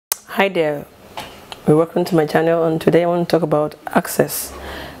Hi there, welcome to my channel, and today I want to talk about access.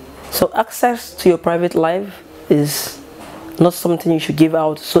 So access to your private life is not something you should give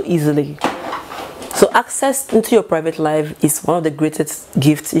out so easily. So access into your private life is one of the greatest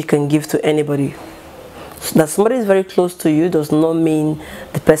gifts you can give to anybody. So that somebody is very close to you does not mean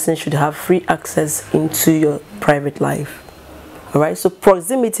the person should have free access into your private life. Alright, so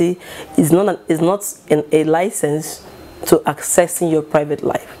proximity is not a license to accessing your private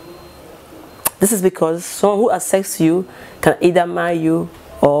life. This is because someone who accepts you can either marry you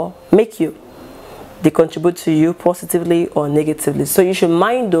or make you. They contribute to you positively or negatively. So you should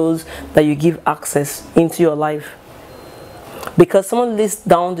mind those that you give access into your life. Because someone lives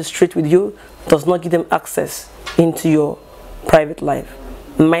down the street with you does not give them access into your private life.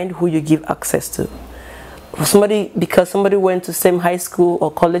 Mind who you give access to. Because somebody went to the same high school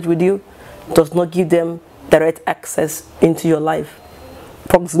or college with you does not give them direct access into your life.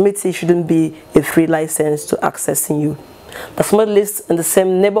 Proximity shouldn't be a free license to accessing you. That somebody lives in the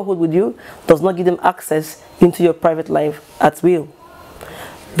same neighborhood with you does not give them access into your private life at will.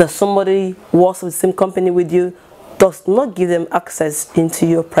 That somebody works with the same company with you does not give them access into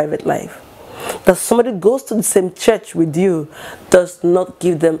your private life. That somebody goes to the same church with you does not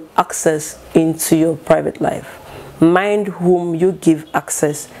give them access into your private life. Mind whom you give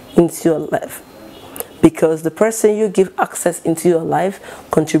access into your life. Because the person you give access into your life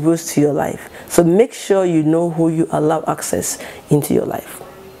contributes to your life. So make sure you know who you allow access into your life.